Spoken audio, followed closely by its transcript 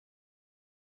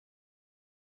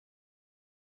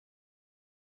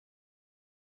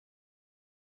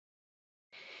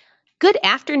Good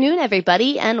afternoon,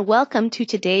 everybody, and welcome to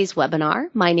today's webinar.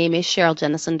 My name is Cheryl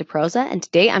Jennison DeProza, and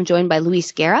today I'm joined by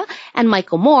Luis Guerra and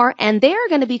Michael Moore, and they are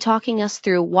going to be talking us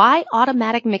through why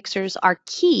automatic mixers are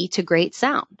key to great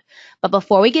sound. But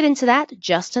before we get into that,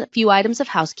 just a few items of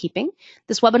housekeeping.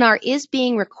 This webinar is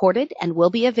being recorded and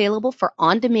will be available for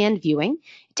on-demand viewing.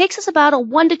 It takes us about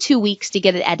 1 to 2 weeks to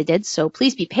get it edited, so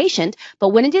please be patient. But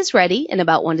when it is ready, in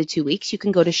about 1 to 2 weeks, you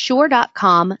can go to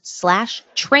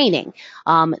shure.com/training.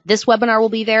 This webinar will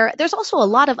be there. There's also a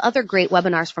lot of other great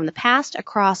webinars from the past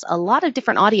across a lot of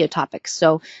different audio topics.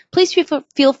 So please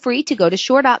feel free to go to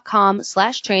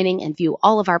shure.com/training and view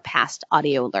all of our past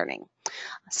audio learning.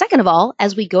 Second of all,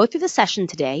 as we go through the session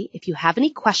today, if you have any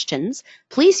questions,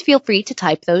 please feel free to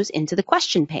type those into the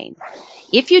question pane.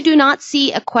 If you do not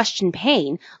see a question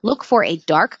pane, look for a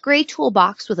dark gray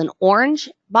toolbox with an orange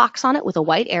box on it with a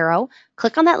white arrow.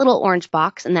 Click on that little orange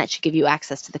box, and that should give you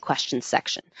access to the questions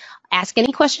section. Ask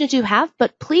any questions you have,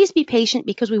 but please be patient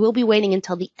because we will be waiting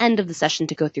until the end of the session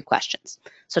to go through questions.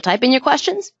 So type in your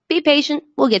questions, be patient,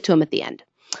 we'll get to them at the end.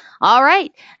 All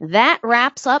right, that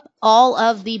wraps up all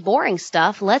of the boring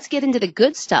stuff. Let's get into the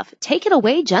good stuff. Take it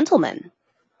away, gentlemen.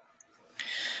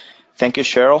 Thank you,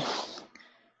 Cheryl.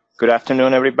 Good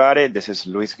afternoon, everybody. This is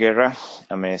Luis Guerra.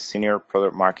 I'm a senior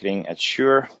product marketing at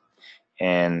Shure,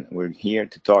 and we're here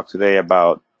to talk today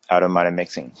about automatic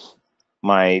mixing.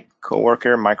 My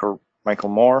coworker, Michael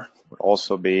Moore, will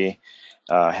also be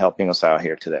helping us out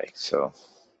here today. So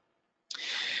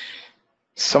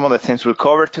some of the things we'll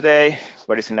cover today: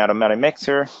 what is an automatic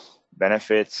mixer,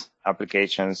 benefits,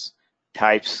 applications,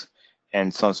 types,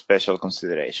 and some special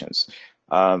considerations.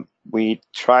 We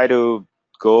try to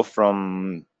go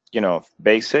from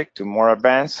basic to more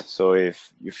advanced. So if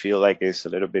you feel like it's a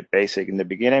little bit basic in the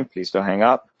beginning, please don't hang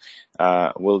up.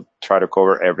 We'll try to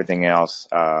cover everything else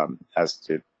as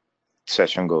the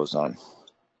session goes on.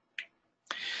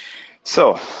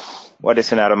 So what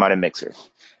is an automatic mixer?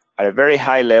 At a very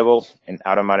high level, an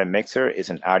automatic mixer is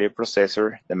an audio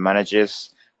processor that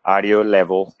manages audio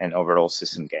level and overall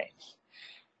system gain.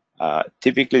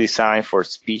 Typically designed for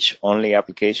speech-only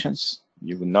applications.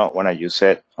 You would not want to use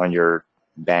it on your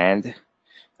band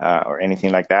or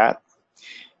anything like that.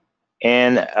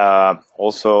 And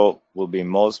also will be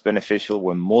most beneficial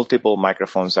when multiple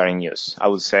microphones are in use. I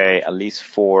would say at least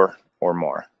 4 or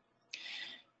more.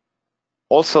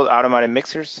 Also, automatic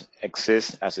mixers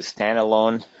exist as a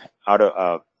standalone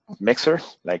auto mixer,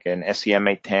 like an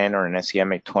SCM810 or an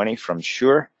SCM820 from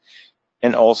Shure.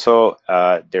 And also,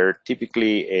 they're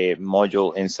typically a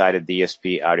module inside a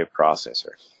DSP audio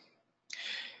processor.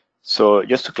 So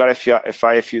just to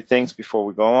clarify a few things before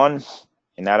we go on,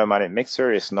 an automatic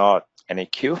mixer is not an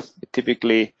EQ. It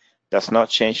typically does not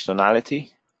change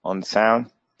tonality on the sound.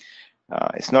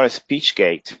 It's not a speech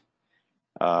gate,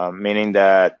 meaning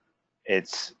that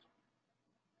it's,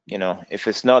 if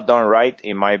it's not done right,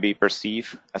 it might be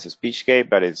perceived as a speech gate,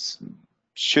 but it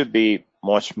should be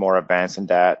much more advanced than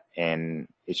that, and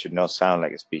it should not sound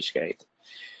like a speech gate.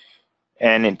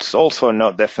 And it's also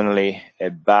not definitely a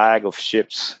bag of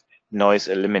chips noise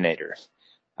eliminator.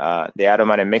 The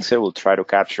automatic mixer will try to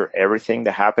capture everything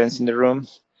that happens in the room,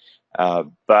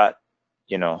 but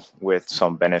with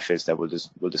some benefits that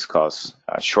we'll discuss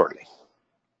shortly.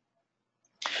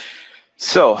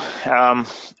 So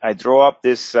I draw up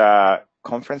this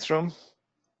conference room,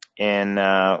 and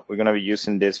we're going to be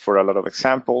using this for a lot of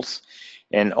examples.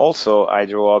 And also I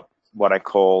draw up what I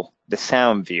call the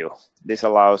sound view. This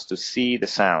allows to see the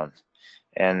sound.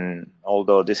 And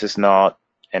although this is not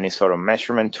any sort of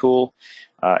measurement tool,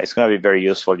 it's going to be very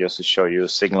useful just to show you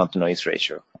signal to noise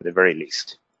ratio at the very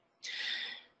least.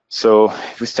 So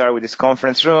if we start with this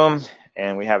conference room,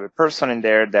 and we have a person in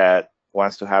there that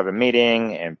wants to have a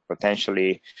meeting and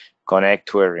potentially connect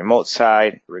to a remote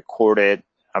site, record it,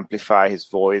 amplify his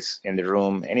voice in the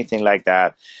room, anything like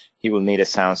that, he will need a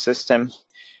sound system.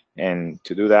 And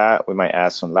to do that, we might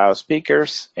add some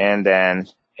loudspeakers and then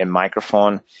a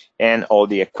microphone and all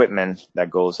the equipment that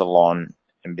goes along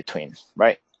in between,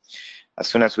 right? As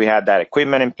soon as we have that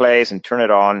equipment in place and turn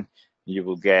it on, you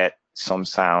will get some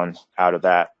sound out of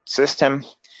that system.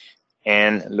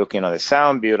 And looking at the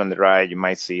sound view on the right, you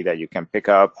might see that you can pick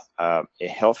up a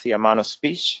healthy amount of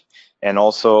speech and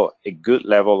also a good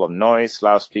level of noise,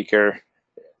 loudspeaker,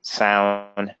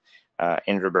 sound,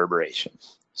 and reverberation.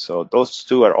 So those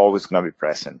two are always going to be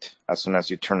present as soon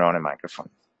as you turn on a microphone.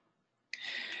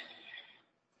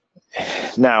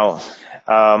 Now,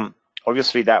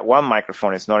 obviously that one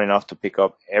microphone is not enough to pick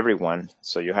up everyone,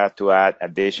 so you have to add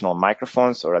additional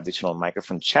microphones or additional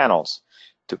microphone channels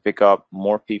to pick up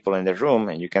more people in the room.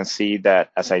 And you can see that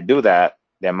as I do that,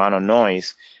 the amount of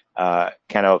noise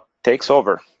kind of takes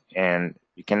over and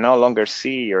you can no longer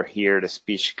see or hear the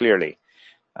speech clearly.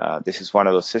 This is one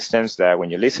of those systems that when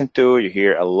you listen to, you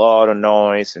hear a lot of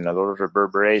noise and a lot of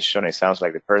reverberation. It sounds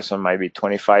like the person might be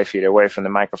 25 feet away from the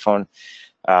microphone.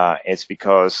 It's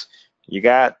because you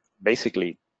got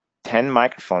basically 10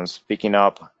 microphones picking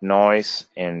up noise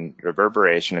and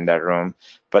reverberation in that room,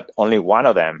 but only one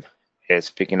of them is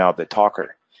picking up the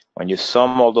talker. When you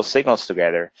sum all those signals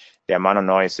together, the amount of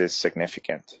noise is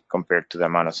significant compared to the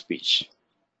amount of speech.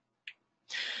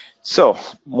 So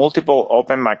multiple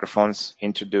open microphones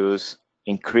introduce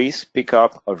increased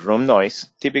pickup of room noise,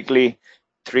 typically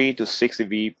 3 to 6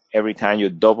 dB every time you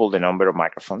double the number of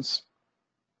microphones.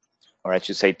 Or I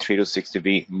should say 3 to 6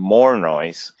 dB more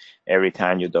noise every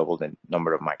time you double the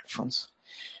number of microphones.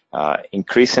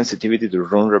 Increased sensitivity to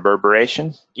room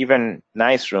reverberation. Even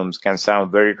nice rooms can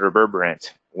sound very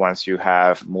reverberant once you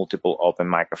have multiple open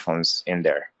microphones in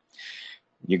there.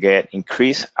 You get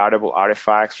increased audible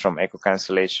artifacts from echo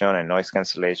cancellation and noise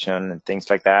cancellation and things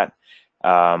like that.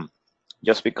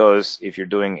 Just because if you're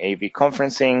doing AV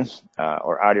conferencing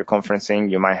or audio conferencing,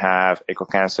 you might have echo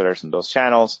cancelers on those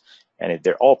channels, and if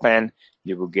they're open,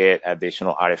 you will get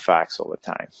additional artifacts over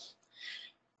time.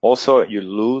 Also, you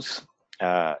lose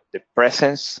the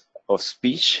presence of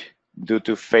speech due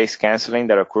to phase canceling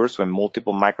that occurs when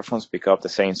multiple microphones pick up the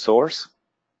same source.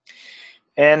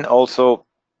 And also,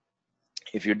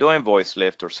 if you're doing voice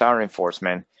lift or sound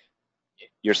reinforcement,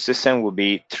 your system will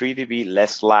be 3 dB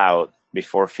less loud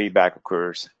before feedback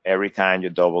occurs every time you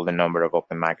double the number of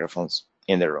open microphones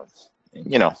in the room.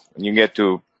 You know, when you get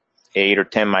to 8 or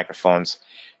 10 microphones,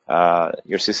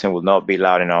 your system will not be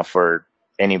loud enough for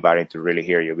anybody to really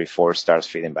hear you before it starts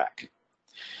feeding back.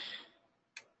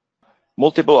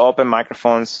 Multiple open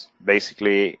microphones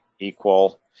basically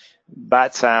equal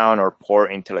bad sound or poor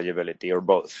intelligibility, or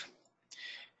both.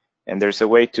 And there's a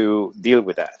way to deal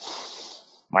with that.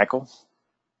 Michael?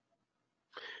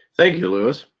 Thank you,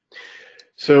 Louis.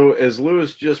 So as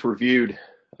Louis just reviewed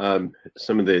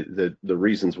some of the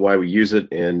reasons why we use it,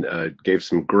 and gave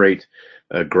some great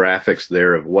graphics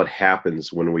there of what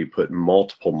happens when we put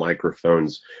multiple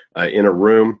microphones in a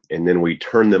room and then we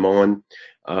turn them on.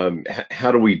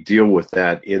 How do we deal with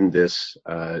that in this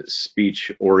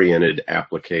speech-oriented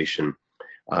application?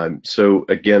 So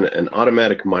again, an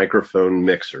automatic microphone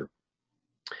mixer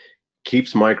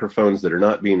keeps microphones that are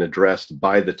not being addressed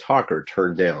by the talker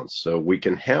turned down. So we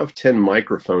can have 10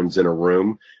 microphones in a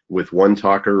room with one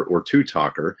talker or two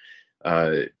talker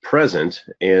present,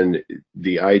 and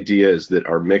the idea is that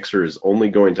our mixer is only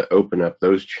going to open up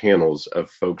those channels of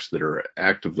folks that are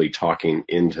actively talking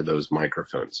into those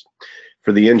microphones.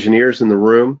 For the engineers in the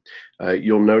room,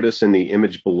 you'll notice in the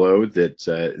image below that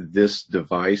this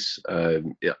device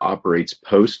operates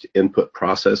post-input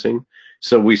processing.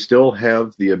 So we still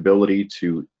have the ability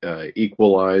to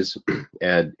equalize,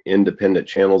 add independent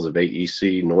channels of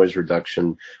AEC, noise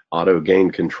reduction, auto gain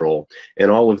control,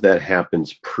 and all of that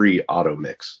happens pre-auto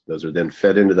mix. Those are then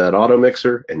fed into that auto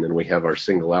mixer, and then we have our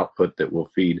single output that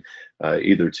will feed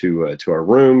either to our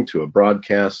room, to a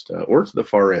broadcast, or to the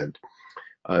far end.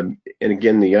 And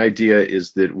again, the idea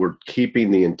is that we're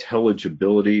keeping the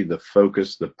intelligibility, the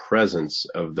focus, the presence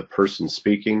of the person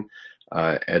speaking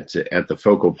at the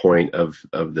focal point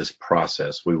of this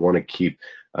process. We want to keep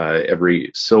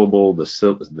every syllable, the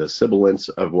sibilance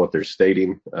of what they're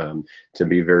stating to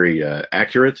be very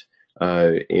accurate,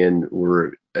 and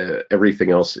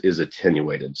everything else is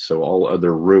attenuated. So all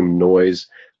other room noise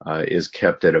is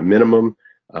kept at a minimum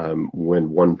when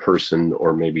one person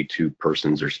or maybe two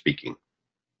persons are speaking.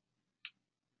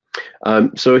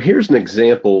 So here's an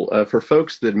example for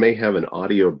folks that may have an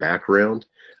audio background.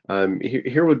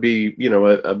 Here would be,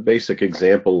 a basic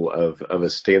example of a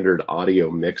standard audio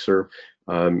mixer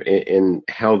and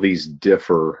how these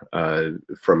differ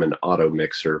from an auto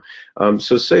mixer.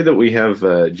 So say that we have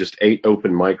just 8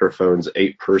 open microphones,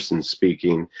 8 persons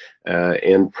speaking,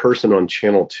 and person on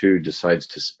channel 2 decides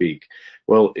to speak.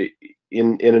 Well,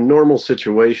 in a normal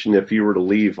situation, if you were to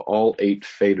leave all 8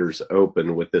 faders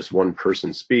open with this one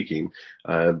person speaking,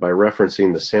 by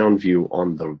referencing the sound view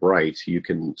on the right, you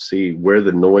can see where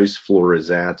the noise floor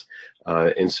is at.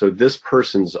 And so this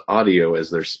person's audio as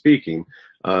they're speaking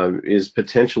is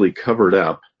potentially covered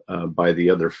up by the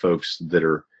other folks that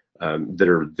are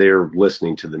there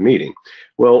listening to the meeting.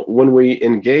 Well, when we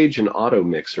engage an auto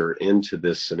mixer into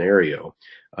this scenario,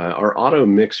 our auto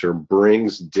mixer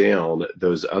brings down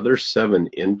those other 7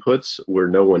 inputs where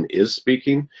no one is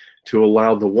speaking to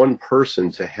allow the one person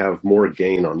to have more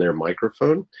gain on their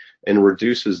microphone, and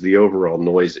reduces the overall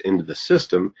noise into the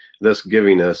system, thus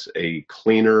giving us a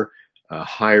cleaner,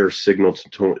 higher signal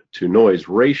to noise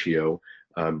ratio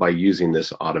by using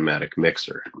this automatic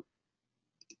mixer.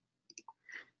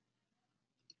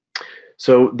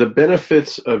 So the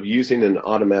benefits of using an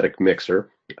automatic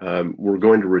mixer, we're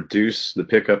going to reduce the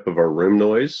pickup of our room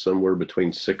noise somewhere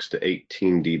between 6 to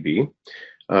 18 dB.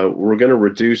 We're going to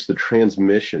reduce the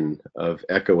transmission of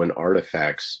echo and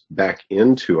artifacts back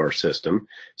into our system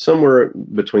somewhere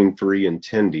between 3 and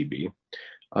 10 dB.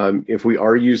 If we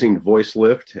are using voice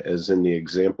lift, as in the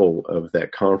example of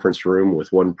that conference room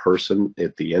with one person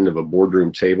at the end of a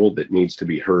boardroom table that needs to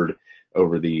be heard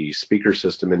over the speaker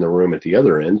system in the room at the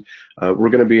other end, we're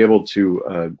going to be able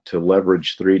to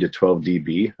leverage 3 to 12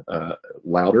 dB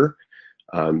louder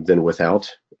than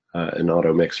without an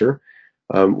auto mixer.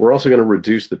 We're also going to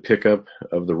reduce the pickup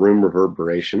of the room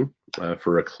reverberation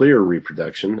for a clear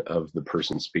reproduction of the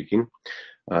person speaking.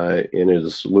 And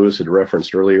as Lewis had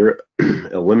referenced earlier,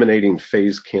 eliminating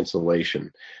phase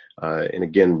cancellation. And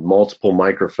again, multiple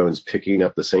microphones picking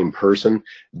up the same person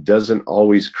doesn't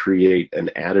always create an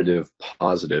additive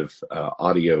positive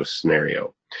audio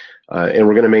scenario. And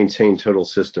we're going to maintain total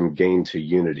system gain to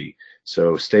unity.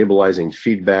 So stabilizing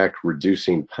feedback,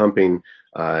 reducing pumping,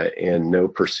 and no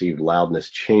perceived loudness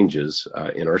changes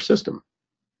in our system.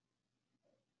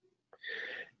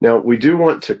 Now, we do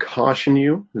want to caution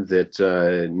you that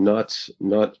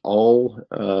not all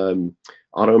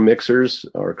auto mixers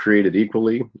are created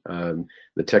equally.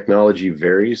 The technology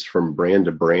varies from brand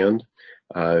to brand.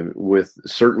 With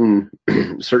certain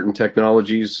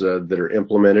technologies that are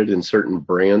implemented in certain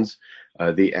brands,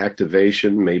 the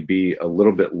activation may be a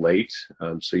little bit late,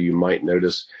 so you might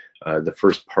notice the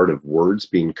first part of words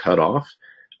being cut off.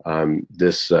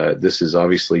 This is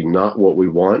obviously not what we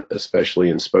want, especially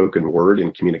in spoken word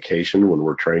and communication when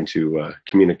we're trying to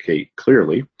communicate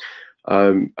clearly.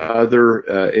 Other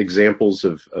examples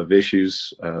of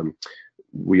issues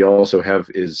we also have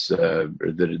is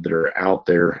that are out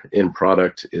there in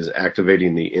product is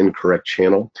activating the incorrect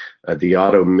channel. The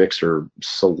auto mixer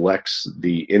selects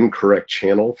the incorrect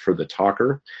channel for the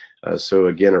talker. So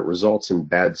again, it results in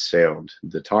bad sound.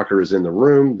 The talker is in the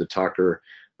room, the talker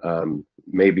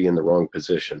may be in the wrong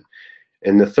position.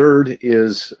 And the third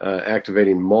is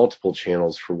activating multiple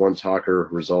channels for one talker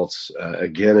results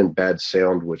again in bad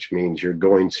sound, which means you're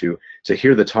going to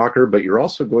hear the talker, but you're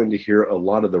also going to hear a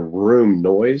lot of the room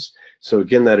noise. So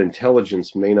again, that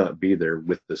intelligence may not be there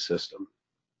with the system.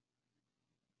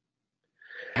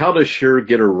 How does Shure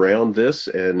get around this,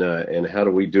 and how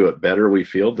do we do it better, we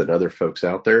feel, than other folks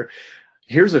out there?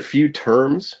 Here's a few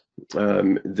terms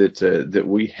that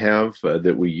we have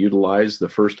that we utilize. The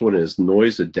first one is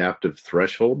noise adaptive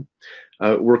threshold.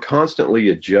 We're constantly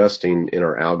adjusting in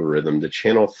our algorithm the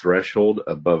channel threshold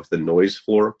above the noise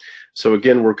floor. So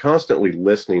again, we're constantly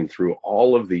listening through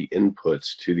all of the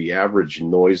inputs to the average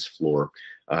noise floor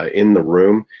in the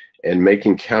room and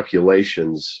making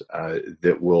calculations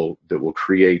that will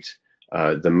create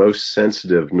the most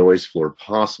sensitive noise floor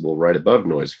possible right above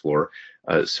noise floor.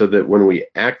 So that when we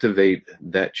activate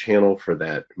that channel for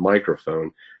that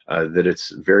microphone, that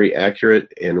it's very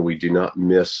accurate and we do not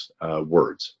miss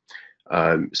words.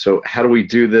 So how do we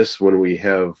do this when we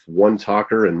have one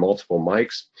talker and multiple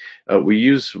mics? We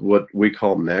use what we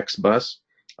call max bus.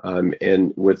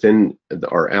 And within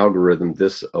our algorithm,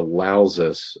 this allows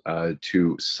us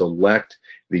to select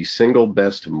the single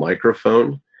best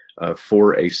microphone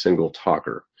for a single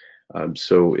talker.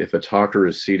 So if a talker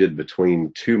is seated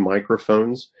between two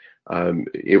microphones,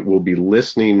 it will be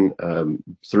listening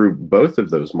through both of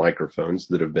those microphones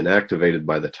that have been activated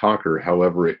by the talker.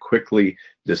 However, it quickly,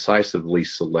 decisively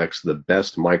selects the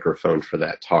best microphone for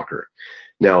that talker.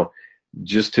 Now,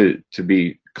 just to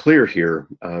be clear here,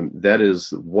 that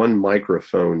is one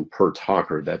microphone per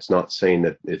talker. That's not saying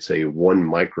that it's a one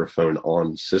microphone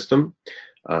on system.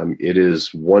 It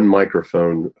is one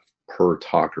microphone per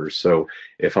talker. So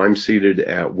if I'm seated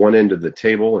at one end of the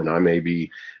table and I may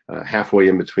be halfway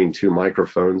in between two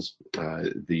microphones,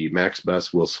 the max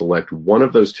bus will select one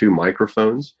of those two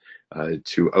microphones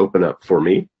to open up for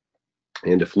me.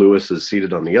 And if Lewis is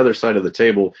seated on the other side of the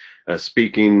table,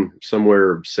 speaking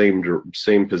somewhere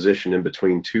same position in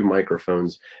between two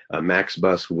microphones, max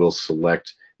bus will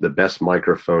select the best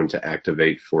microphone to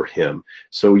activate for him.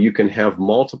 So you can have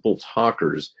multiple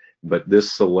talkers, but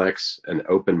this selects an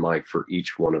open mic for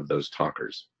each one of those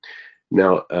talkers.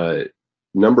 Now,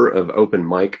 number of open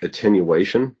mic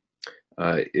attenuation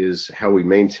is how we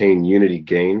maintain unity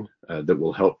gain that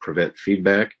will help prevent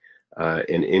feedback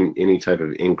and in any type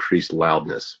of increased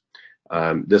loudness.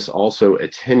 This also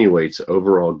attenuates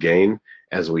overall gain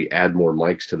as we add more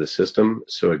mics to the system.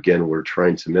 So again, we're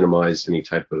trying to minimize any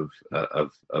type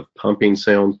of pumping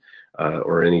sound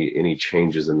or any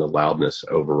changes in the loudness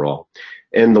overall.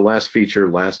 And the last feature,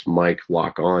 last mic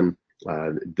lock on.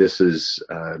 This is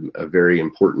a very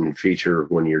important feature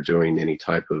when you're doing any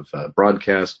type of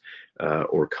broadcast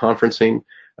or conferencing.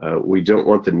 We don't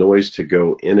want the noise to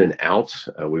go in and out.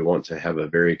 We want to have a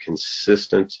very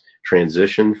consistent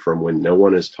transition from when no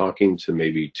one is talking to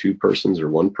maybe two persons or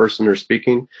one person are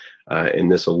speaking,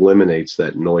 and this eliminates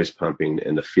that noise pumping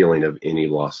and the feeling of any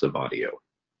loss of audio.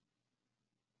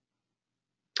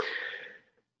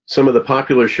 Some of the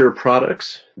popular Shure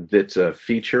products that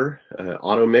feature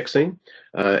auto mixing.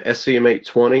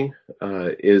 SCM820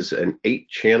 is an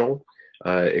 8-channel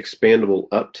expandable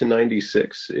up to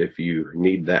 96 if you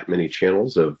need that many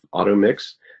channels of auto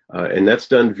mix. And that's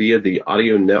done via the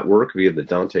audio network, via the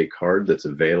Dante card that's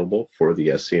available for the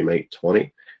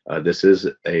SCM820. This is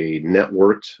a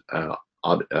networked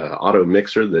auto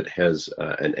mixer that has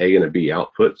an A and a B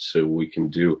output, so we can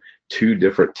do 2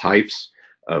 different types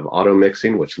of auto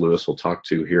mixing, which Lewis will talk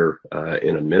to here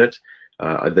in a minute.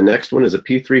 The next one is a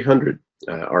P300,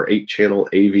 our 8-channel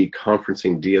AV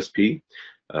conferencing DSP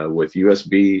with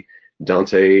USB,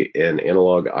 Dante, and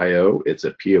analog I/O. It's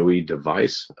a PoE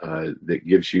device that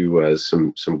gives you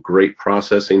some great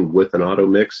processing with an auto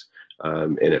mix,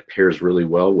 and it pairs really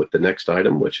well with the next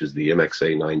item, which is the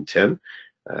MXA 910.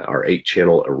 Our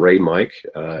 8-channel array mic,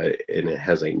 and it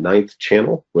has a 9th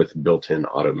channel with built-in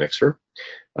auto mixer.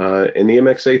 And the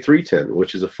MXA 310,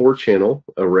 which is a 4-channel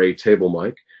array table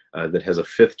mic that has a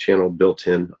 5th channel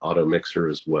built-in auto mixer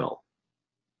as well.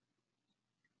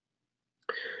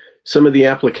 Some of the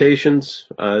applications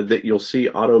that you'll see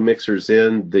auto mixers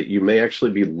in that you may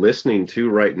actually be listening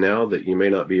to right now that you may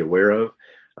not be aware of.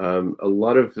 A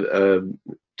lot of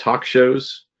talk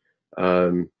shows,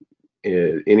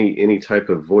 any type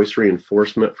of voice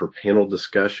reinforcement for panel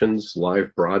discussions,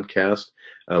 live broadcast.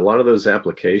 A lot of those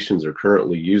applications are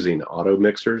currently using auto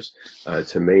mixers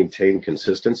to maintain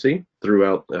consistency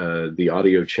throughout the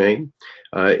audio chain.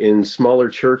 In smaller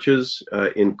churches,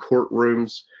 in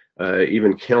courtrooms,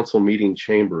 even council meeting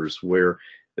chambers where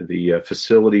the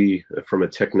facility from a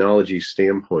technology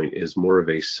standpoint is more of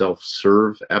a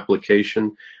self-serve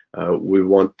application. We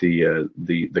want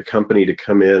the company to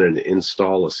come in and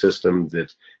install a system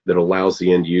that allows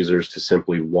the end users to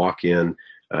simply walk in,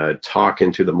 talk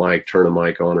into the mic, turn a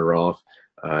mic on or off,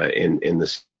 and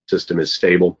the system is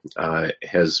stable,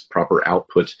 has proper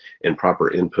output and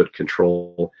proper input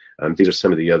control. These are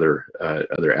some of the other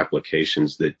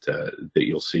applications that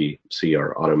you'll see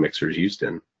our auto mixers used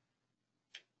in.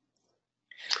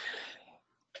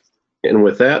 And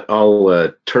with that,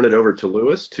 I'll turn it over to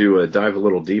Lewis to dive a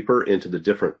little deeper into the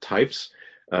different types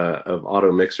of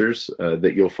auto mixers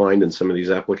that you'll find in some of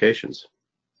these applications.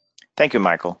 Thank you,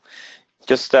 Michael.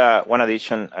 Just one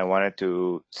addition I wanted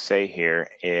to say here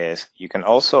is you can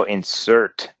also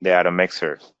insert the auto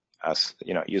mixer as,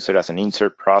 use it as an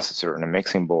insert processor on a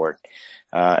mixing board.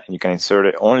 And you can insert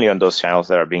it only on those channels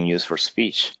that are being used for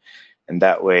speech. And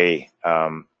that way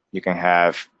you can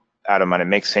have automatic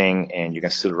mixing and you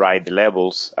can still write the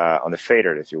levels on the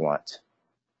fader if you want.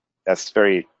 That's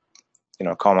very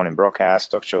common in broadcast,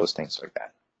 talk shows, things like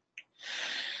that.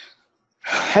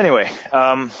 Anyway,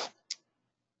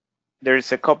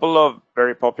 there's a couple of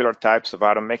very popular types of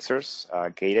auto mixers,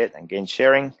 gated and gain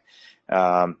sharing.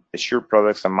 The Shure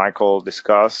products that Michael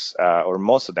discussed, or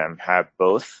most of them, have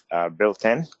both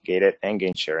built-in gated and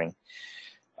gain sharing.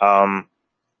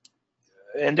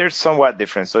 And they're somewhat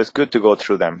different, so it's good to go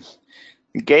through them.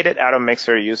 Gated auto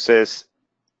mixer uses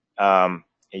a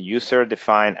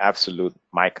user-defined absolute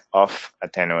mic off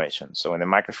attenuation. So when the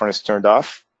microphone is turned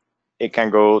off, it can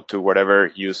go to whatever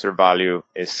user value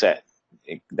is set.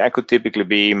 That could typically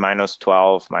be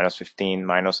 -12, -15,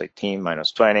 -18,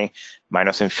 -20,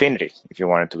 -infinity if you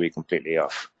want it to be completely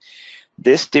off.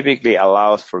 This typically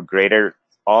allows for greater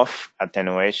off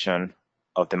attenuation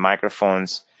of the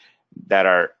microphones that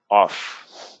are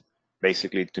off,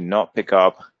 basically to not pick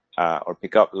up or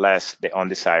pick up less the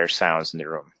undesired sounds in the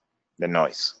room, the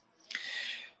noise.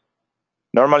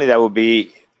 Normally that would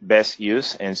be best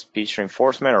used in speech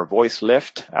reinforcement or voice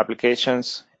lift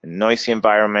applications, in noisy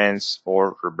environments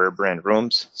or reverberant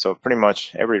rooms. So pretty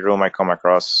much every room I come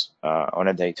across on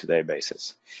a day-to-day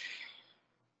basis.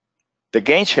 The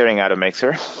gain sharing auto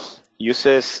mixer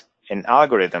uses an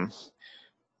algorithm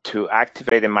to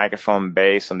activate the microphone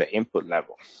based on the input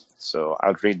level. So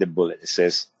I'll read the bullet. It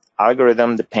says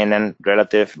algorithm dependent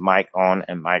relative mic on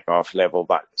and mic off level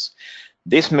values.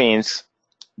 This means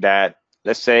that,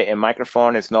 let's say a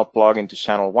microphone is not plugged into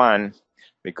channel 1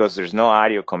 because there's no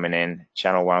audio coming in,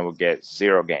 channel 1 will get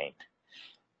 0 gain.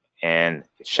 And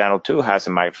if channel 2 has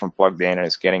a microphone plugged in and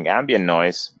is getting ambient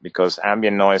noise, because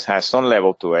ambient noise has some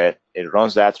level to it, it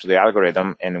runs that through the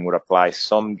algorithm and it would apply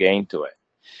some gain to it.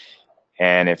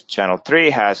 And if channel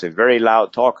 3 has a very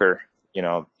loud talker,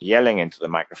 yelling into the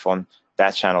microphone,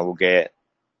 that channel will get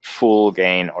full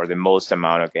gain or the most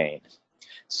amount of gain.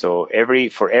 So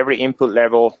for every input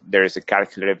level, there is a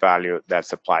calculated value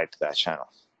that's applied to that channel.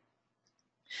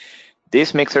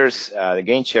 These mixers, the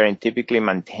gain sharing typically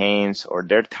maintains, or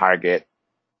their target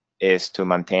is to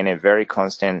maintain a very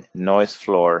constant noise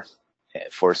floor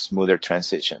for smoother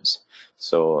transitions.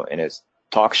 So in a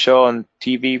talk show and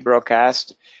TV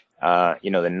broadcast,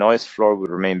 the noise floor would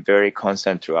remain very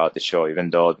constant throughout the show, even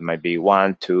though there might be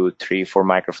 1, 2, 3, 4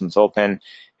 microphones open,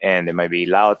 and there might be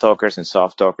loud talkers and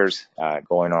soft talkers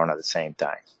going on at the same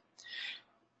time.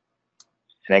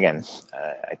 And again,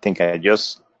 I think I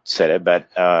just said it, but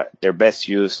they're best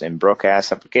used in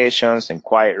broadcast applications, in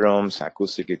quiet rooms,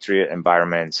 acoustically treated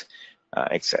environments,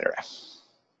 etc.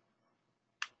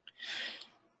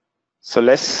 So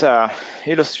let's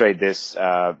illustrate this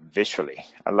visually.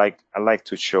 I like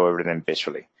to show everything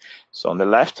visually. So on the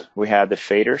left, we have the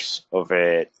faders of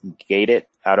a gated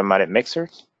automatic mixer,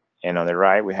 and on the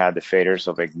right, we have the faders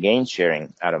of a gain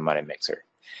sharing automatic mixer.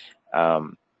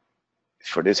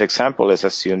 For this example, let's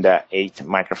assume that 8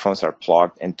 microphones are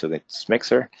plugged into this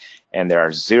mixer, and there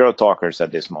are 0 talkers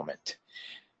at this moment.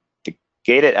 The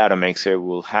gated auto mixer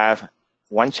will have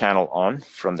 1 channel on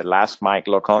from the last mic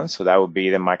lock on, so that would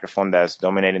be the microphone that's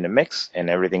dominating the mix, and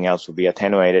everything else will be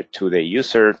attenuated to the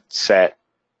user set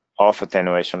off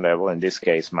attenuation level, in this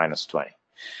case, -20.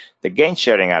 The gain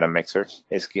sharing auto mixer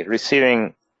is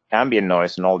receiving ambient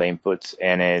noise in all the inputs,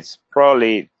 and it's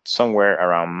probably somewhere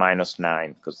around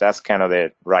 -9, because that's kind of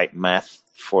the right math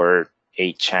for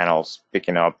 8 channels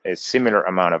picking up a similar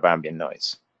amount of ambient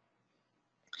noise.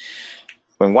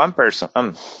 When one person,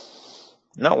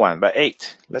 not 1, but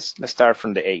 8, let's start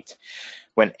from the 8.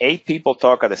 When 8 people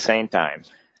talk at the same time,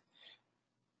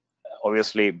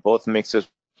 obviously both mixers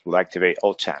will activate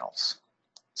all channels.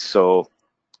 So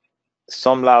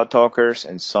some loud talkers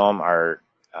and some are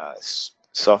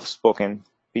soft-spoken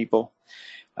people.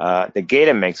 The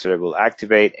gated mixer will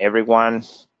activate everyone,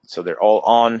 so they're all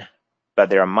on, but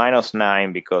they're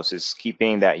 -9 because it's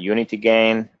keeping that unity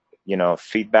gain,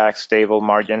 feedback stable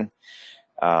margin.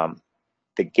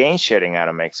 The gain sharing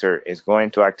auto mixer is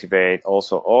going to activate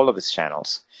also all of its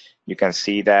channels. You can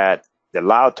see that the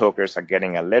loud talkers are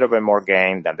getting a little bit more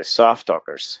gain than the soft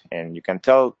talkers, and you can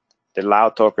tell the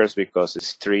loud talkers because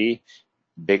it's 3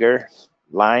 bigger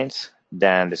lines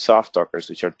than the soft talkers,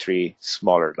 which are 3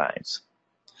 smaller lines.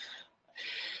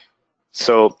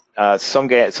 So some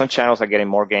channels are getting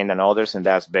more gain than others, and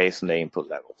that's based on the input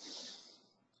level.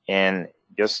 And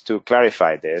just to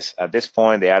clarify this, at this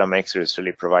point, the auto mixer is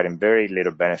really providing very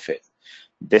little benefit.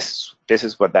 This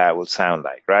is what that would sound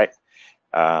like, right?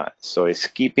 So it's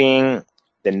keeping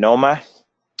the NOMA,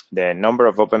 the number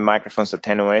of open microphones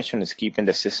attenuation, is keeping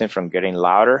the system from getting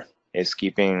louder. It's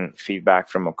keeping feedback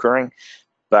from occurring,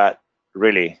 but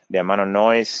really the amount of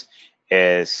noise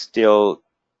is still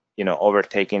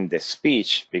overtaking the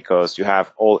speech because you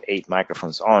have all 8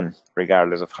 microphones on,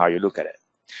 regardless of how you look at it.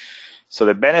 So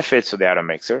the benefits of the auto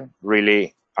mixer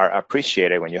really are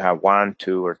appreciated when you have 1,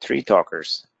 2, or 3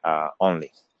 talkers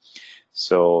only.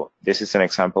 So this is an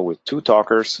example with 2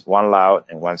 talkers, 1 loud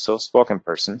and 1 soft-spoken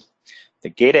person. The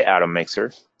gated auto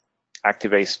mixer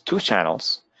activates 2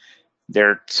 channels.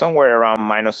 They're somewhere around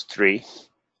 -3,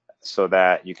 so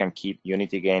that you can keep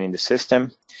unity gain in the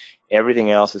system.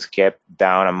 Everything else is kept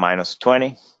down at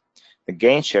 -20. The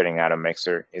gain sharing auto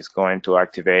mixer is going to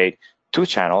activate 2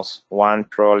 channels, one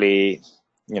probably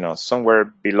somewhere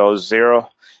below 0.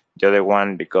 The other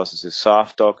one, because it's a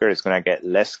soft talker, is going to get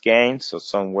less gain, so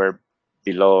somewhere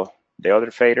below the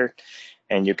other fader.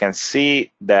 And you can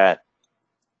see that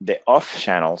the off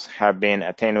channels have been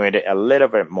attenuated a little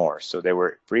bit more. So they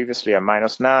were previously at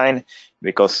 -9.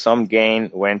 Because some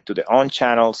gain went to the on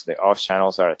channels, the off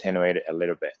channels are attenuated a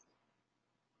little bit.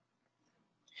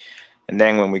 And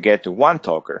then when we get to 1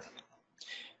 talker,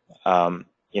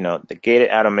 the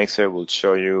gated auto mixer will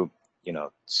show you,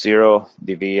 0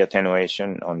 dB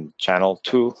attenuation on channel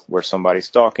 2 where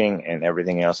somebody's talking, and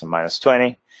everything else at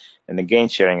 -20. And the gain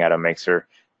sharing auto mixer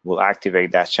will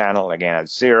activate that channel again at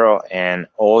 0, and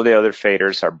all the other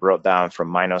faders are brought down from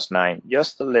 -9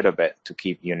 just a little bit to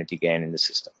keep unity gain in the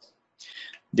system.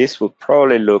 This will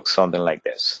probably look something like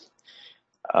this.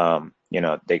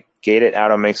 The gated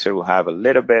auto mixer will have a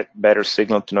little bit better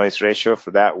signal to noise ratio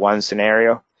for that one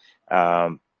scenario.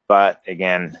 But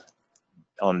again,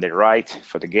 on the right,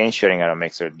 for the gain sharing auto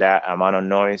mixer, that amount of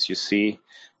noise you see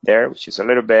there, which is a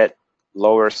little bit,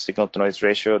 lower signal to noise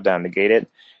ratio than the gated,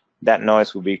 that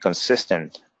noise will be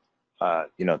consistent,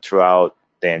 throughout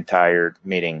the entire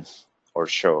meeting or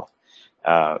show,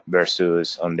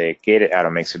 versus on the gated auto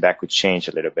mixer that could change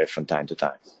a little bit from time to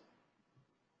time.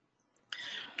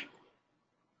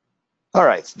 All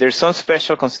right, there's some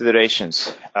special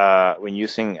considerations when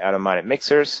using automatic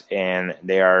mixers, and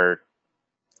they are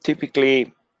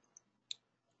typically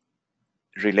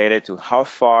related to how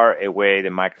far away the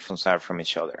microphones are from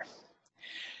each other.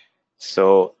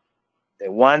 So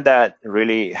the one that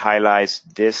really highlights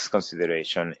this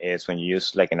consideration is when you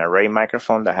use like an array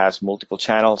microphone that has multiple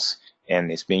channels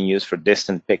and it's being used for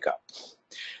distant pickup.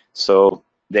 So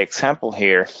the example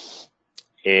here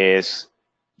is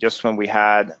just when we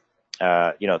had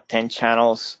 10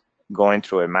 channels going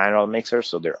through a manual mixer,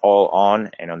 so they're all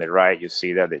on, and on the right you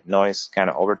see that the noise kind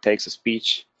of overtakes the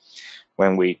speech.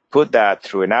 When we put that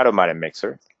through an automatic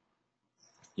mixer,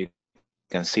 you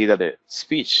can see that the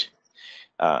speech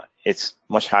it's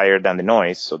much higher than the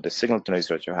noise, so the signal to noise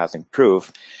ratio has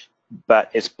improved. But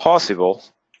it's possible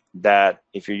that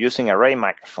if you're using array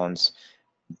microphones,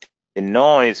 the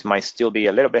noise might still be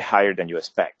a little bit higher than you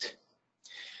expect.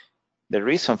 The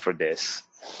reason for this,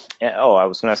 I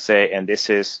was going to say, and this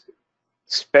is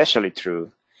especially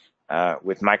true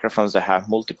with microphones that have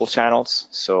multiple channels.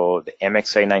 So the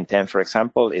MXA910, for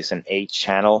example, is an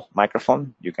 8-channel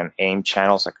microphone. You can aim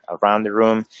channels around the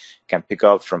room, can pick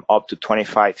up from up to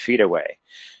 25 feet away.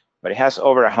 But it has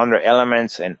over 100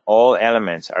 elements, and all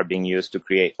elements are being used to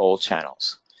create all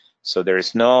channels. So there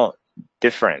is no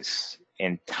difference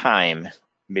in time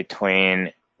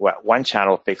between what one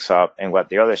channel picks up and what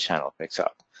the other channel picks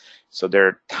up. So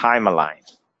they're time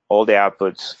aligned. All the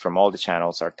outputs from all the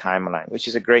channels are time aligned, which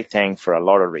is a great thing for a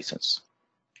lot of reasons.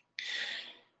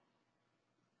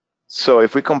 So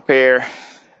if we compare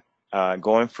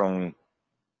going from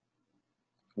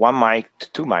one mic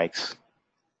to 2 mics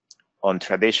on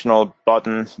traditional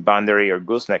button, boundary, or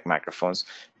gooseneck microphones,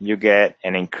 you get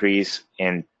an increase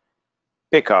in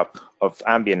pickup of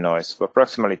ambient noise of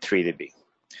approximately 3 dB.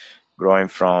 Growing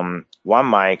from 1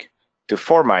 mic to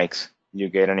 4 mics, you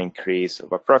get an increase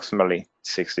of approximately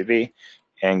 6 dB,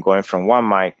 and going from 1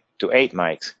 mic to 8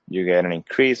 mics, you get an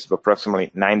increase of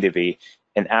approximately 9 dB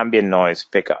in ambient noise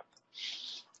pickup.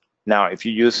 Now, if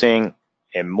you're using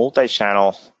a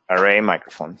multi-channel array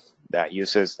microphone that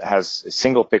has a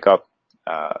single pickup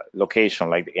location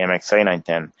like the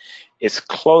MXA910, it's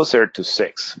closer to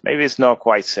 6. Maybe it's not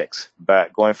quite 6,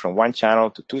 but going from 1 channel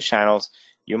to 2 channels,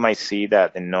 you might see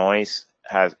that the noise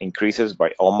increases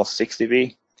by almost 6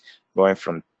 dB. Going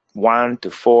from 1 to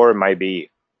 4 might be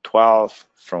 12,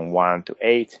 from 1 to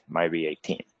 8 might be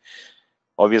 18.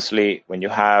 Obviously, when you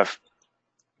have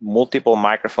multiple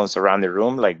microphones around the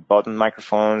room, like button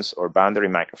microphones or boundary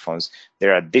microphones,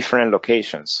 there are different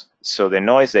locations. So the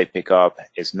noise they pick up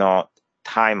is not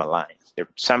time aligned. They're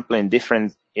sampling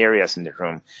different areas in the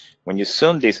room. When you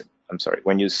sum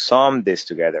this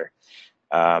together,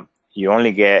 you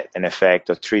only get an effect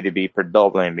of 3 dB per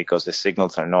doubling because the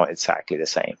signals are not exactly the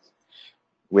same.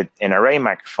 With an array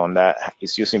microphone that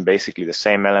is using basically the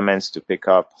same elements to pick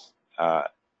up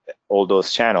all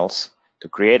those channels, to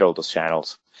create all those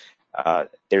channels,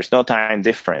 there's no time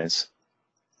difference.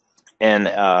 And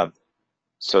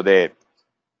so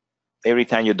every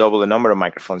time you double the number of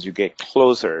microphones, you get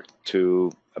closer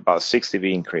to about 6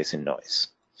 dB increase in noise.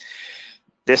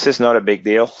 This is not a big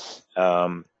deal.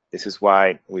 This is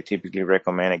why we typically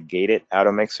recommend a gated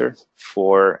auto mixer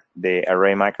for the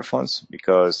array microphones,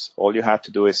 because all you have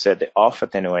to do is set the off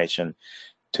attenuation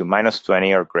to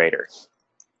 -20 or greater.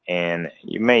 And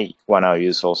you may want to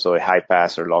use also a high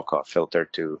pass or low cut filter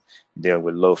to deal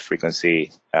with low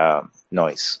frequency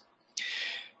noise.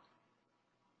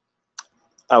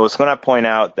 I was going to point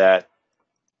out that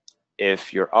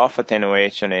if your off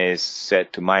attenuation is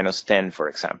set to -10, for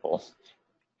example,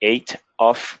 8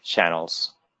 off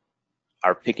channels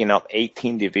are picking up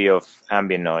 18 dB of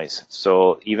ambient noise.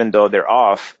 So even though they're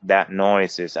off, that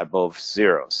noise is above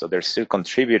 0. So they're still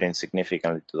contributing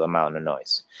significantly to the amount of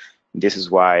noise. This is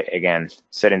why, again,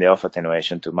 setting the off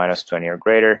attenuation to -20 or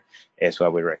greater is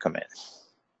what we recommend.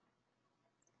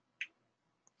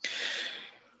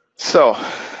 So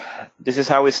this is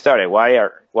how we started. Why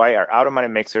are automatic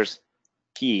mixers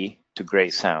key to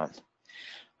great sound?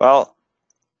 Well,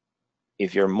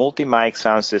 if your multi-mic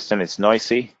sound system is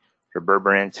noisy,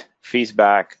 reverberant,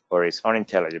 feedback, or is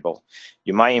unintelligible,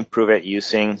 you might improve it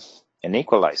using an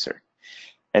equalizer.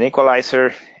 An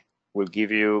equalizer will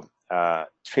give you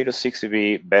 3 to 6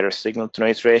 dB better signal to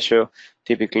noise ratio.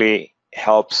 Typically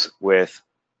helps with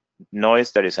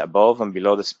noise that is above and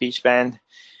below the speech band.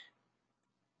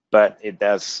 but it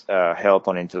does help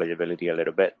on intelligibility a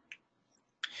little bit.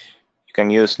 You can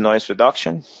use noise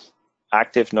reduction.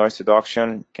 Active noise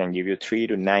reduction can give you 3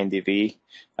 to 9 dB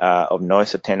of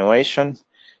noise attenuation.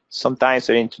 Sometimes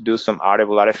they introduce some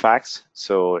audible artifacts,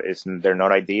 so they're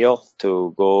not ideal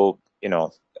to go,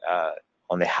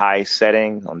 on the high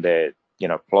setting, on the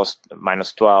plus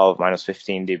minus 12, minus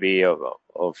 15 dB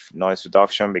of noise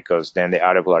reduction, because then the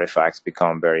audible artifacts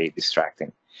become very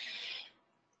distracting.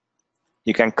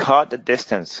 You can cut the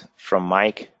distance from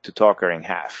mic to talker in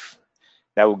half.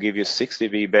 That will give you 6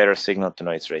 dB better signal to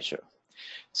noise ratio.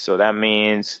 So that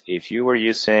means if you were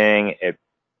using a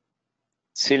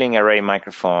ceiling array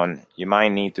microphone, you might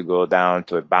need to go down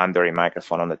to a boundary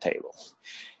microphone on the table.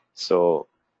 So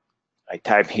I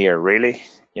type here, really?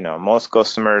 Most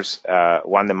customers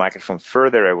want the microphone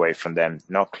further away from them,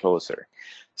 not closer.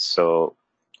 So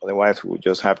otherwise, we'll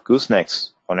just have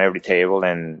goosenecks on every table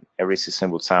and every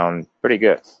system would sound pretty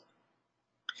good.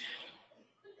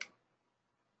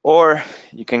 Or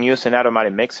you can use an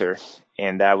automatic mixer,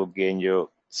 and that will give you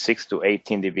 6 to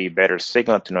 18 dB better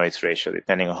signal to noise ratio,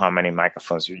 depending on how many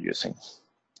microphones you're using.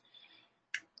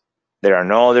 There are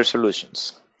no other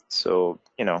solutions. So,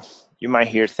 you might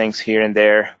hear things here and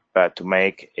there, but to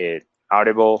make it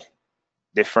audible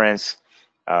difference,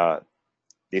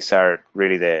 these are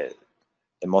really the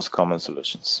most common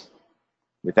solutions.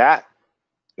 With that,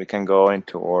 we can go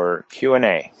into our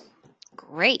Q&A.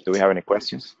 Great. Do we have any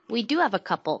questions? We do have a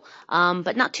couple,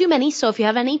 but not too many. So if you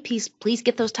have any, please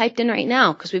get those typed in right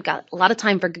now, because we've got a lot of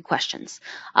time for good questions.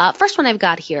 First one I've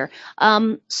got here.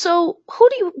 So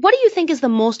what do you think is the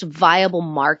most viable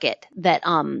market that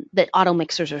that auto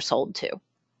mixers are sold to?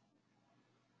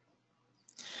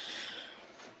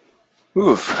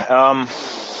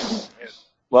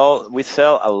 Well, we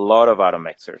sell a lot of auto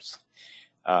mixers.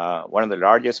 One of the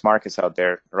largest markets out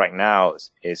there right now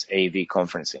is AV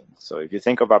conferencing. So if you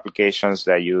think of applications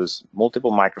that use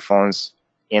multiple microphones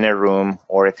in a room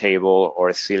or a table or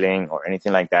a ceiling or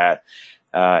anything like that,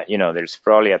 there's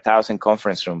probably 1,000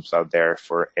 conference rooms out there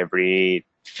for every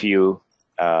few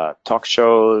talk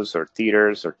shows or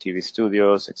theaters or TV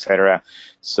studios, etc.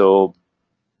 So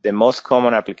the most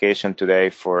common application today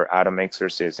for auto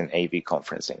mixers is in AV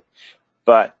conferencing.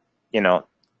 But,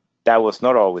 that was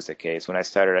not always the case. When I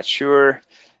started at Shure,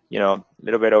 a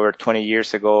little bit over 20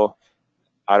 years ago,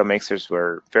 auto mixers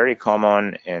were very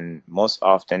common and most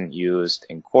often used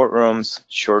in courtrooms,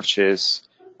 churches,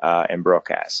 and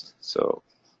broadcast. So,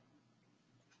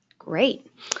 great.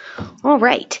 All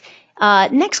right.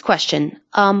 Next question.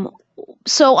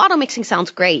 So auto mixing sounds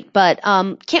great, but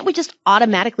can't we just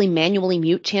automatically manually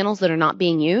mute channels that are not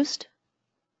being used?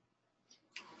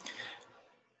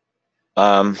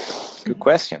 Good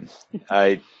question.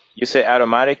 You say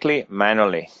automatically,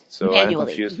 manually. So Manually. I'm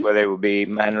confused whether it would be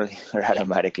manually or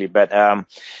automatically. But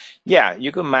yeah,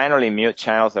 you can manually mute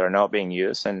channels that are not being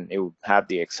used, and it will have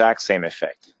the exact same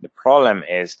effect. The problem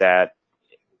is that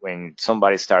when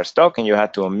somebody starts talking, you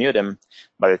have to unmute them.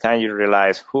 By the time you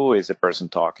realize who is the person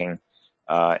talking,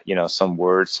 some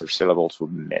words or syllables will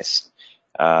be missed.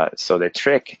 So the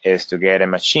trick is to get a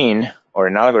machine or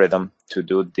an algorithm to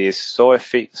do this so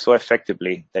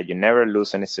effectively that you never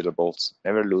lose any syllables,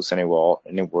 never lose any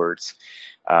words,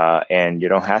 and you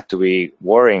don't have to be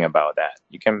worrying about that.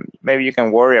 Maybe you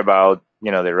can worry about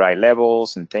the right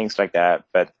levels and things like that,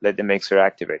 but let the mixer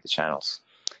activate the channels.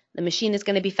 The machine is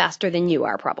going to be faster than you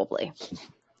are, probably.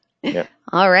 Yep.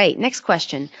 All right, next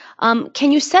question.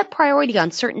 Can you set priority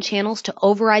on certain channels to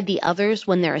override the others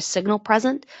when there is signal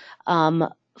present?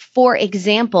 For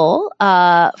example,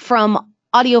 from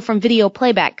audio from video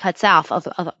playback cuts off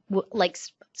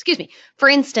for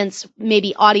instance,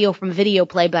 maybe audio from video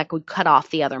playback would cut off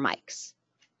the other mics.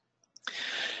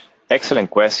 Excellent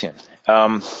question.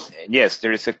 Yes,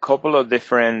 there is a couple of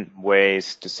different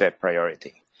ways to set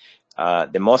priority.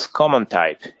 The most common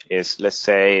type is, let's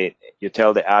say, you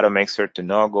tell the auto mixer to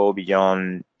not go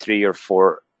beyond 3 or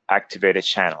 4 activated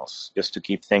channels, just to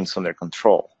keep things under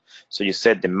control. So you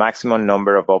set the maximum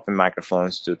number of open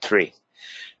microphones to 3.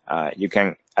 You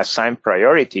can assign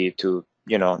priority to,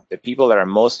 the people that are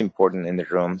most important in the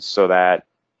room, so that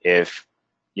if,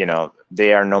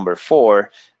 they are number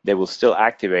 4, they will still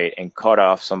activate and cut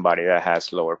off somebody that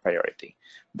has lower priority.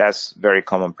 That's very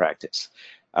common practice.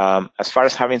 As far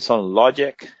as having some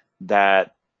logic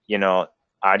that,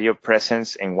 audio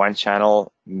presence in one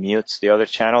channel mutes the other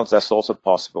channels, that's also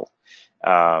possible.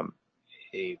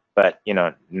 But,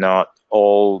 not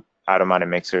all automatic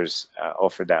mixers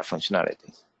offer that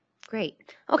functionality. Great.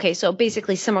 Okay, so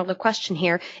basically similar question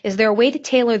here. Is there a way to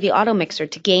tailor the auto mixer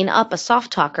to gain up a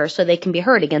soft talker so they can be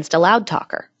heard against a loud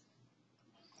talker?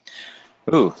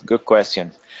 Ooh, good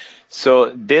question.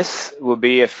 So this will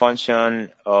be a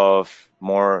function of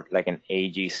more like an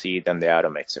AGC than the auto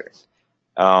mixer.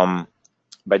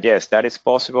 But yes, that is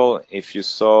possible. If you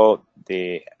saw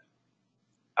the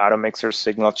auto mixer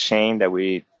signal chain that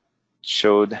we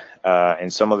showed in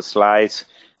some of the slides,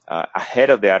 ahead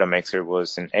of the auto mixer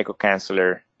was an echo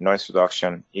canceller, noise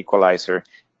reduction, equalizer,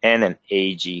 and an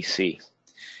AGC.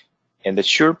 In the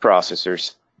Shure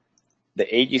processors, the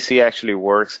AGC actually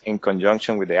works in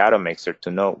conjunction with the auto mixer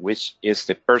to know which is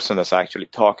the person that's actually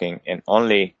talking and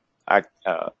only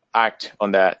act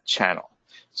on that channel.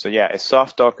 So yeah, a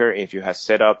soft talker, if you have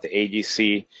set up the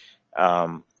AGC,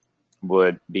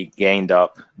 would be gained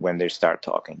up when they start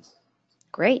talking.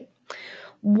 Great.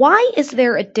 Why is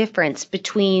there a difference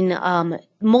between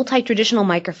multi-traditional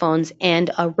microphones and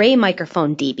array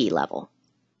microphone dB level?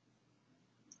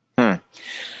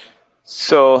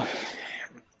 So,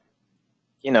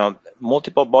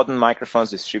 multiple button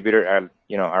microphones distributed,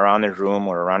 around a room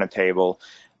or around a table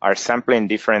are sampling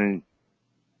different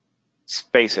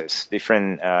spaces,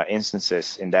 different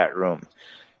instances in that room.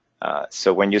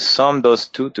 So when you sum those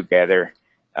two together,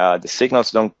 the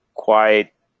signals don't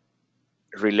quite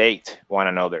relate one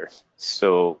another.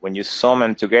 So when you sum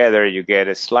them together, you get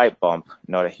a slight bump,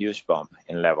 not a huge bump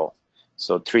in level.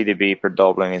 So 3 dB per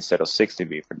doubling instead of 6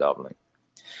 dB per doubling.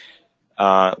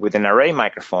 With an array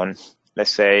microphone,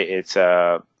 let's say it's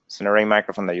an array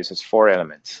microphone that uses 4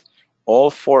 elements. All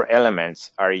 4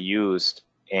 elements are used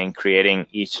in creating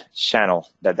each channel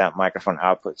that microphone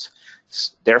outputs.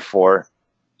 Therefore,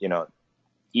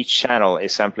 each channel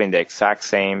is sampling the exact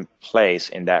same place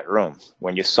in that room.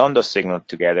 When you sum those signals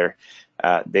together,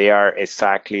 they are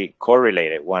exactly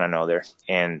correlated one another.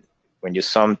 And when you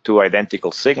sum 2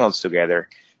 identical signals together,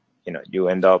 you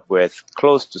end up with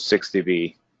close to 6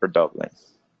 dB per doubling.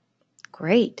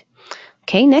 Great.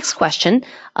 Okay, next question.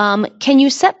 Can you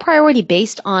set priority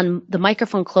based on the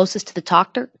microphone closest to the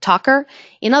talker?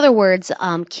 In other words,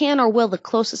 can or will the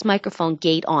closest microphone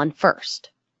gate on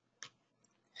first?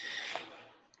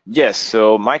 Yes,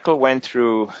 so Michael went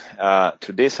through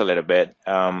this a little bit.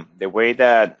 The way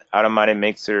that automatic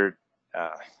mixer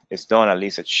is done, at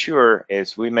least at Shure,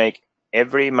 is we make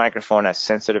every microphone as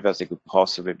sensitive as it could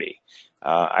possibly be.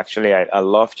 Actually, I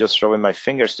love just throwing my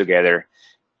fingers together,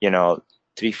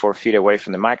 3-4 feet away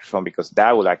from the microphone, because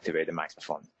that will activate the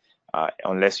microphone,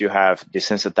 unless you have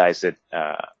desensitized it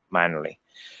manually.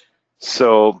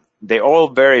 So they're all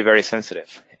very, very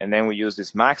sensitive. And then we use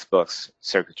this Maxbox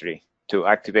circuitry to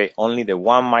activate only the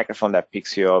one microphone that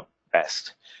picks you up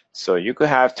best. So you could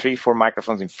have 3-4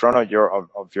 microphones in front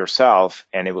of yourself,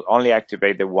 and it will only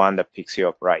activate the one that picks you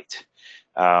up right.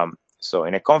 So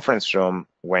in a conference room,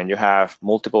 when you have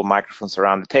multiple microphones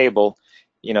around the table,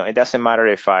 it doesn't matter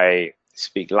if I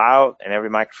speak loud and every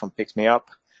microphone picks me up.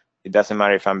 It doesn't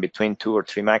matter if I'm between 2 or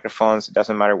 3 microphones. It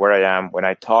doesn't matter where I am. When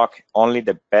I talk, only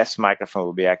the best microphone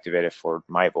will be activated for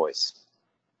my voice.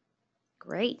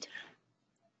 Great.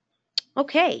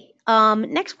 Okay,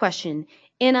 next question.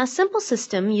 In a simple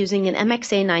system using an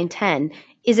MXA 910,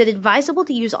 is it advisable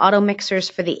to use auto mixers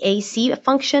for the AC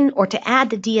function or to add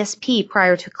the DSP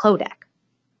prior to codec?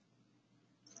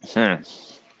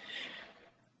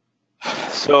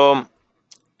 So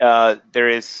there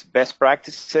is best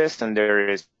practices and there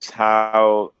is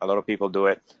how a lot of people do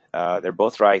it. They're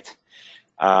both right.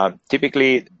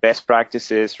 Typically, best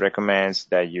practices recommends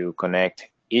that you connect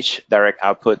each direct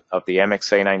output of the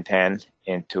MXA 910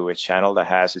 into a channel that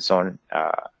has its own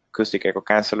acoustic echo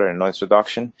canceller and noise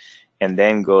reduction, and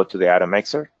then go to the auto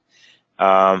mixer.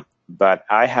 But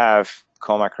I have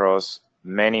come across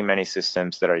many, many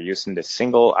systems that are using the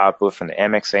single output from the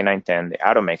MXA 910, the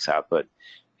auto mix output,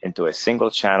 into a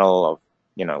single channel of,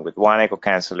 with one echo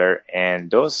canceller, and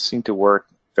those seem to work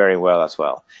very well as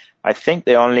well. I think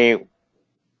the only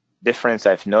difference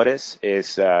I've noticed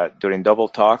is during double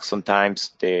talk,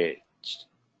 sometimes the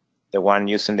one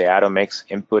using the auto mix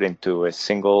input into a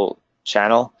single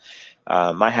channel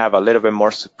might have a little bit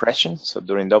more suppression. So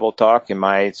during double talk, it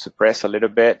might suppress a little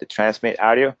bit the transmit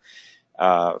audio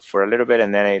for a little bit,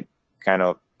 and then it kind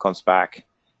of comes back.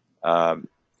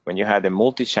 When you have the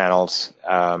multi-channels,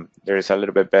 there is a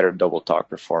little bit better double talk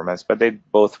performance, but they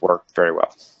both work very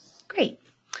well. Great.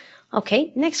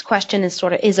 Okay, next question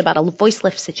is about a voice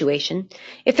lift situation.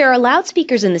 If there are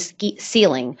loudspeakers in the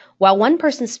ceiling while one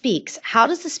person speaks, how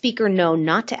does the speaker know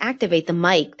not to activate the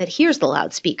mic that hears the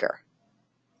loudspeaker?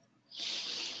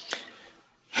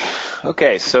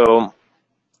 Okay, so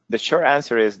the short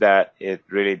answer is that it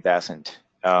really doesn't.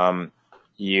 When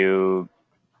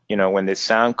the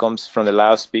sound comes from the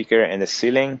loudspeaker in the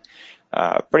ceiling,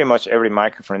 pretty much every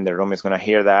microphone in the room is going to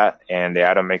hear that, and the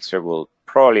auto mixer will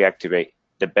probably activate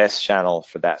the best channel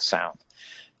for that sound.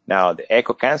 Now, the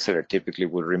echo canceller typically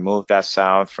would remove that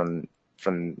sound from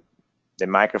the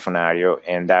microphone audio,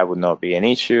 and that would not be an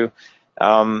issue.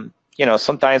 You know,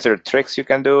 sometimes there are tricks you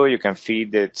can do. You can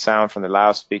feed the sound from the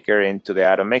loudspeaker into the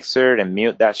audio mixer and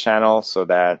mute that channel so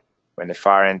that when the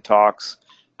far end talks,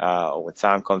 or when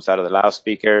sound comes out of the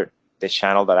loudspeaker, the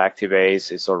channel that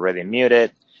activates is already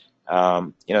muted.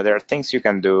 You know, there are things you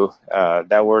can do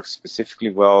that work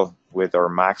specifically well with our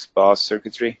max bus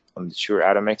circuitry on the Shure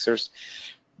audio mixers.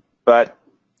 But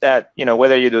that, you know,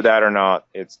 whether you do that or not,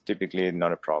 it's typically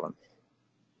not a problem.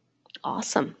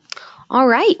 Awesome. All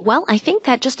right. Well, I think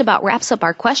that just about wraps up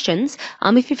our questions.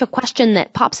 If you have a question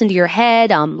that pops into your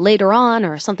head later on,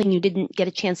 or something you didn't get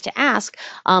a chance to ask,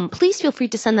 please feel free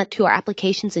to send that to our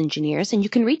applications engineers, and you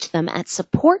can reach them at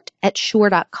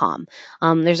support@shure.com.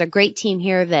 There's a great team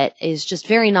here that is just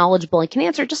very knowledgeable and can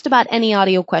answer just about any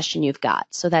audio question you've got.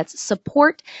 So that's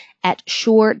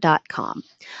support@shure.com.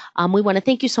 We want to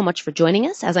thank you so much for joining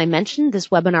us. As I mentioned, this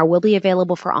webinar will be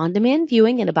available for on-demand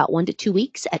viewing in about 1 to 2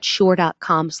 weeks at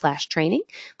shure.com/training.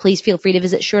 Please feel free to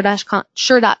visit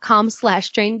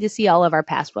shure.com/training to see all of our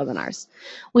past webinars.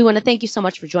 We want to thank you so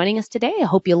much for joining us today. I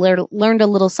hope you learned a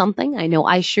little something. I know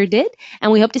I sure did.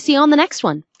 And we hope to see you on the next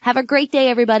one. Have a great day,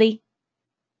 everybody.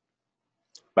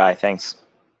 Bye. Thanks.